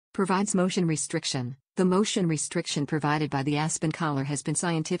Provides motion restriction. The motion restriction provided by the Aspen Collar has been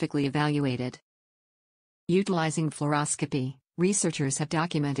scientifically evaluated. Utilizing fluoroscopy, researchers have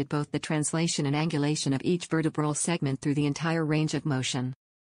documented both the translation and angulation of each vertebral segment through the entire range of motion.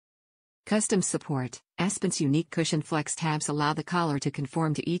 Custom support. Aspen's unique cushion flex tabs allow the collar to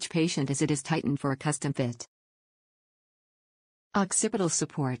conform to each patient as it is tightened for a custom fit. Occipital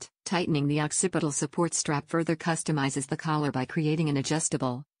support. Tightening the occipital support strap further customizes the collar by creating an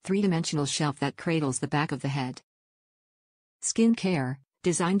adjustable, three-dimensional shelf that cradles the back of the head. Skin care.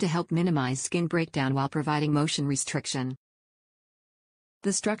 Designed to help minimize skin breakdown while providing motion restriction.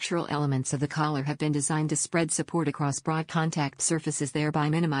 The structural elements of the collar have been designed to spread support across broad contact surfaces, thereby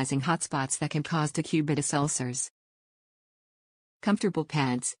minimizing hotspots that can cause decubitus ulcers. Comfortable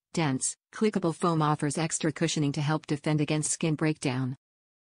pads. Dense, clickable foam offers extra cushioning to help defend against skin breakdown.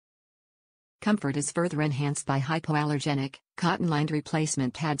 Comfort is further enhanced by hypoallergenic, cotton-lined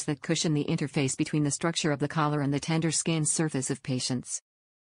replacement pads that cushion the interface between the structure of the collar and the tender skin surface of patients.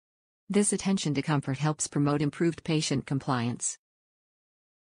 This attention to comfort helps promote improved patient compliance.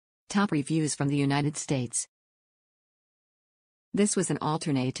 Top reviews from the United States. This was an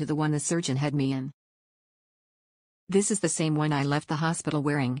alternate to the one the surgeon had me in. This is the same one I left the hospital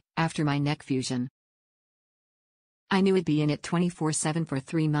wearing, after my neck fusion. I knew I'd be in it 24/7 for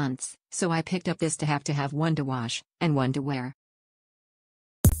 3 months, so I picked up this to have one to wash, and one to wear.